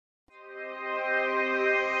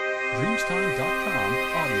dreamstime.com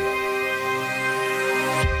audio.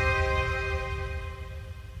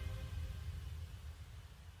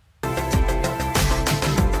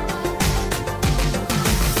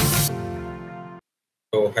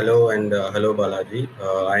 So hello and hello Balaji.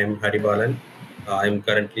 I am Haribalan. I am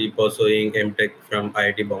currently pursuing MTech from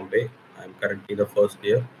IIT Bombay. I am currently the first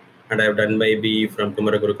year, and I have done my BE from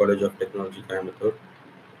Kumaraguru College of Technology, Coimbatore.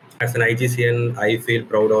 As an IGCN, I feel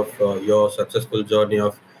proud of your successful journey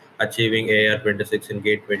of achieving AR26 in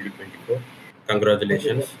GATE 2024.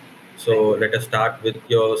 Congratulations. So let us start with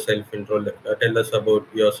your self-intro. Tell us about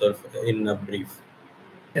yourself in a brief.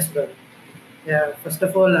 Yes, brother. Yeah, first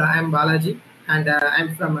of all, I'm Balaji, and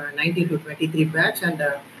I'm from 19 to 23 batch, and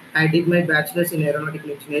I did my bachelor's in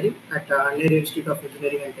aeronautical engineering at Nehru Institute of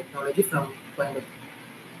Engineering and Technology from Coimbatore.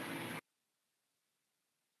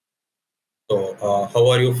 So, how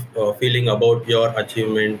are you feeling about your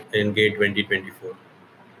achievement in GATE 2024?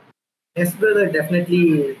 Yes, brother,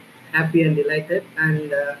 definitely happy and delighted,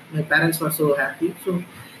 and my parents were so happy. So,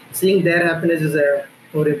 seeing their happiness is a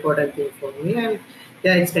more important thing for me, and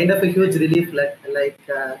yeah, it's kind of a huge relief. Like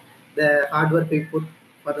the hard work we put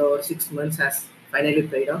for the 6 months has finally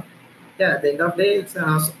paid off. Yeah, at the end of the day, it's an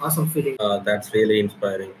awesome feeling. That's really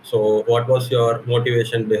inspiring. So, what was your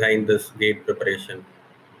motivation behind this GATE preparation?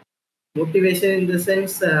 Motivation in the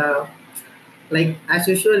sense, like as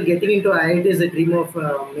usual, getting into IIT is a dream of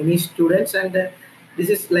many students, and this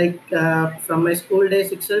is like from my school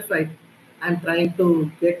days itself. I'm trying to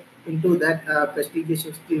get into that prestigious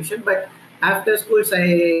institution, but after schools,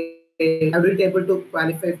 I wasn't able to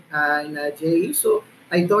qualify in JE, so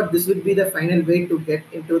I thought this would be the final way to get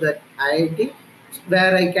into that IIT,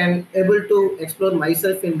 where I can able to explore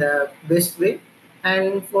myself in the best way,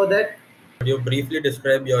 and for that Could you briefly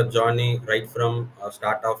describe your journey right from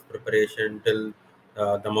start of preparation till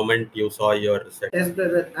the moment you saw your result? yes,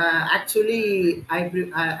 brother. Actually, I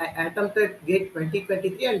attempted GATE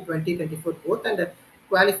 2023 and 2024 both and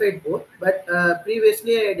qualified both. But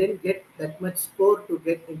previously, I didn't get that much score to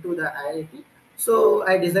get into the IIT. So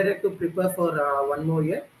I decided to prepare for 1 more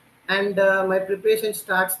year. And my preparation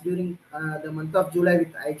starts during the month of July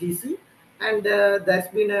with IGC. And there's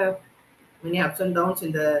been many ups and downs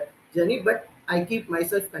in the journey. But I keep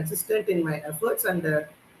myself consistent in my efforts and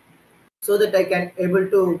so that I can able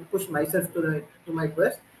to push myself to my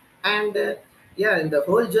best. And yeah, in the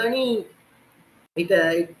whole journey, it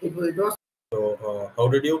was. So, how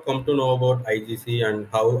did you come to know about IGC and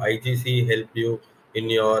how IGC helped you in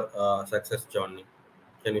your success journey?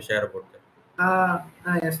 Can you share about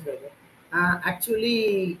that? Yes, brother.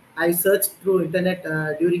 Actually, I searched through internet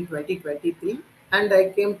during 2023, and I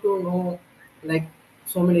came to know like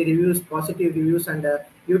so many reviews, positive reviews, and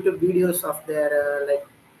YouTube videos of their like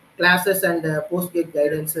classes and post-gate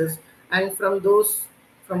guidances. And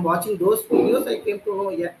from watching those videos, I came to know,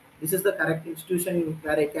 yeah, this is the correct institution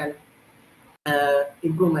where I can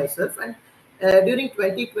improve myself. And during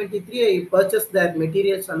 2023, I purchased that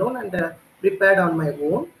materials alone and prepared on my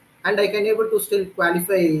own, and I can able to still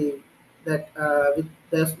qualify that with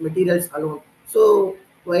the materials alone. So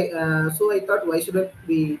so I thought, why shouldn't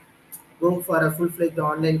we go for a full-fledged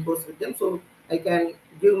online course with them? So I can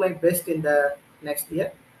give my best in the next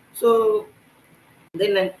year. So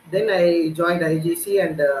then I joined IGC,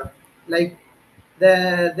 and like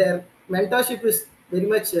their mentorship is very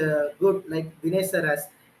much good. Like Dinesh sir has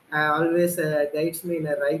always guides me in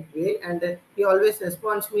a right way, and he always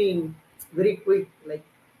responds me in very quick. Like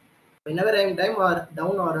whenever I'm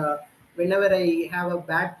down or whenever I have a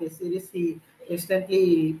bad test series, he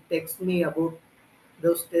instantly texts me about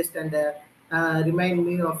those tests and remind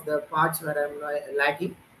me of the parts where I'm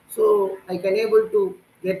lacking. So I can able to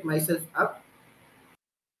get myself up.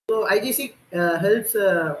 So IGC helps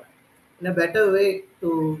in a better way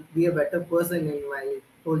to be a better person in my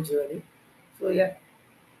whole journey. So yeah,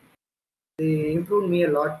 they improved me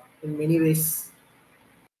a lot in many ways.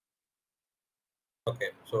 Okay,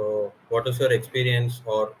 so what is your experience,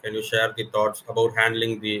 or can you share the thoughts about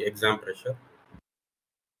handling the exam pressure?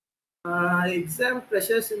 Exam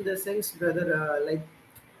pressures in the sense, brother, like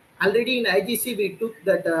already in IGC we took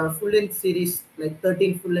that full length series, like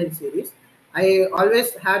 13 full length series. I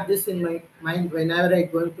always had this in my mind whenever I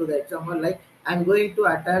go into the exam hall, like I'm going to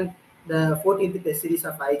attend the 14th test series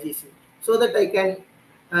of IGC, so that I can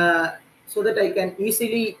uh,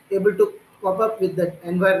 easily able to cope up with that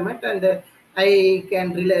environment, and I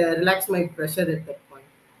can relax my pressure at that point.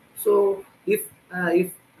 So if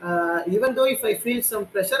even though if I feel some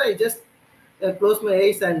pressure, I just close my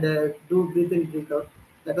eyes and do breathe in, breathe out.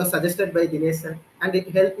 That was suggested by Dinesh sir, and it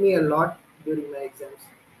helped me a lot during my exams.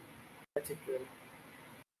 That's it. Really.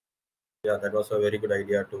 Yeah, that was a very good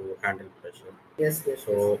idea to handle pressure. Yes, yes, yes.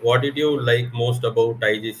 So, what did you like most about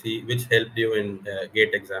IGC, which helped you in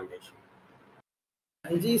gate examination?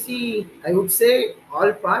 IGC, I would say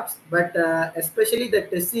all parts, but especially the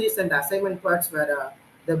test series and assignment parts were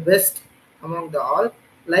the best among the all.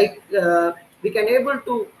 Like we can able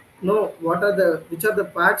to know what are the which are the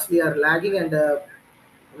parts we are lagging, and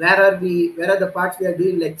where are the parts we are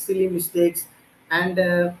doing like silly mistakes, and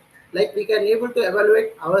like we can able to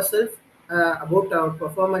evaluate ourselves about our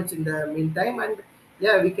performance in the meantime, and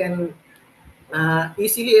yeah, we can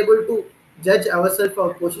easily able to judge ourselves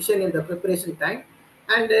our position in the preparation time,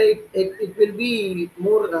 and it will be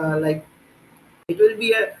more like it will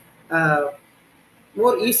be a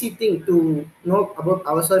more easy thing to know about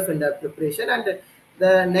ourselves in the preparation. And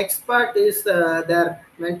the next part is their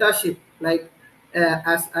mentorship, like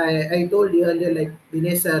as I told you earlier, like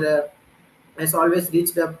Dinesh sir has always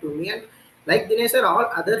reached up to me, and like Dinesh sir, all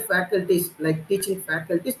other faculties like teaching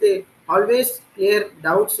faculties, they always clear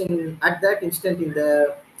doubts in at that instant in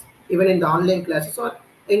the even in the online classes or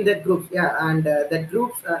in the groups. Yeah, and the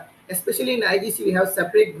groups, especially in IGC, we have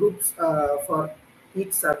separate groups for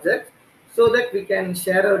each subject, so that we can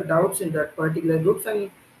share our doubts in that particular groups, and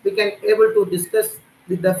we can able to discuss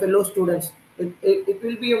with the fellow students. It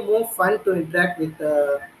will be a more fun to interact with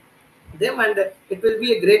them, and it will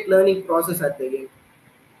be a great learning process at the end.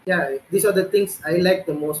 Yeah, these are the things I like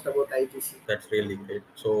the most about IGC. That's really great.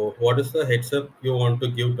 So, what is the heads up you want to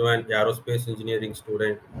give to an aerospace engineering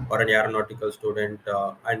student or an aeronautical student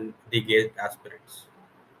and the gate aspirants?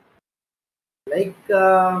 Like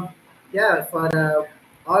yeah, for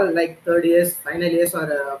all like third years, final years,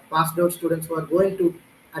 or passed out students who are going to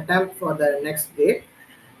attempt for the next grade,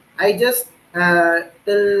 I just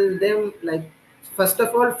tell them, like, first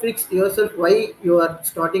of all, fix yourself why you are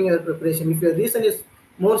starting your preparation. If your reason is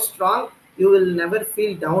more strong, you will never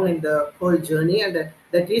feel down in the whole journey, and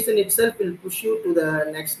that reason itself will push you to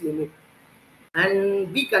the next limit.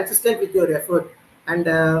 And be consistent with your effort, and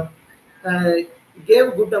uh,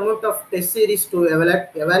 give good amount of test series to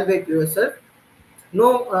evaluate yourself.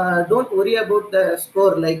 No, don't worry about the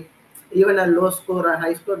score, like even a low score or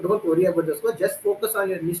high score. Don't worry about the score, just focus on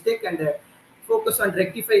your mistake, and focus on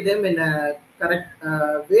rectify them in a correct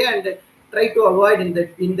way, and try to avoid in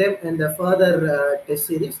them in the further test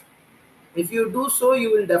series. If you do so,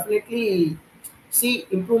 you will definitely see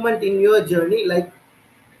improvement in your journey. Like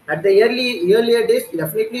at the earlier days,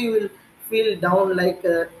 definitely you will feel down, like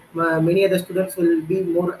many other students will be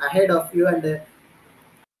more ahead of you, and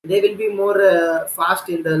they will be more fast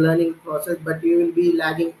in the learning process, but you will be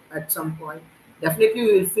lagging at some point. Definitely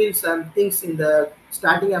you will feel some things in the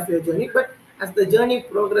starting of your journey, but as the journey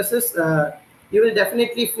progresses, you will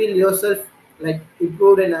definitely feel yourself like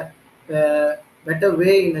improved in a better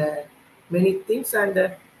way in many things.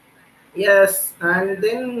 And yes, and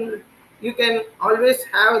then you can always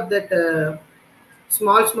have that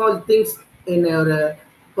small things in your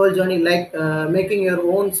whole journey, like making your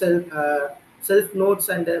own self notes,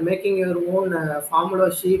 and making your own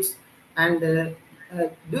formula sheets, and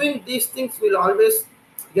doing these things will always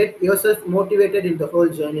get yourself motivated in the whole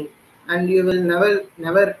journey, and you will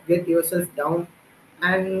never get yourself down.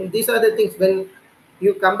 And these are the things, when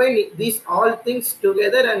you combine these all things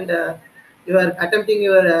together, and you are attempting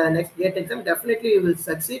your next gate exam, definitely you will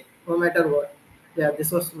succeed no matter what. Yeah,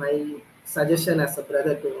 this was my suggestion as a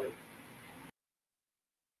brother to me.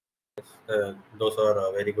 Those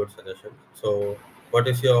are very good suggestions. So, what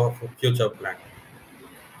is your future plan?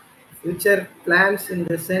 Future plans in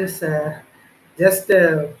the sense, just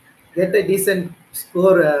get a decent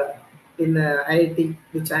score in IIT,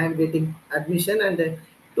 which I am getting admission, and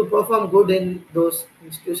to perform good in those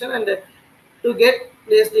institutions, and to get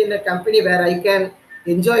placed in a company where I can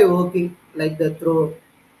enjoy working, like the through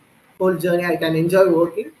whole journey I can enjoy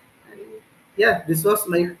working. And yeah, this was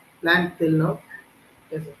my plan till now.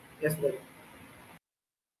 Yes, sir. Yes, brother.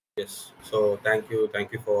 Yes. So, thank you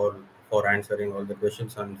for answering all the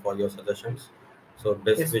questions and for your suggestions. So,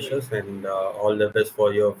 best Yes, brother. wishes and all the best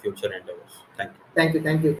for your future endeavors. Thank you. Thank you.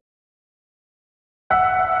 Thank you.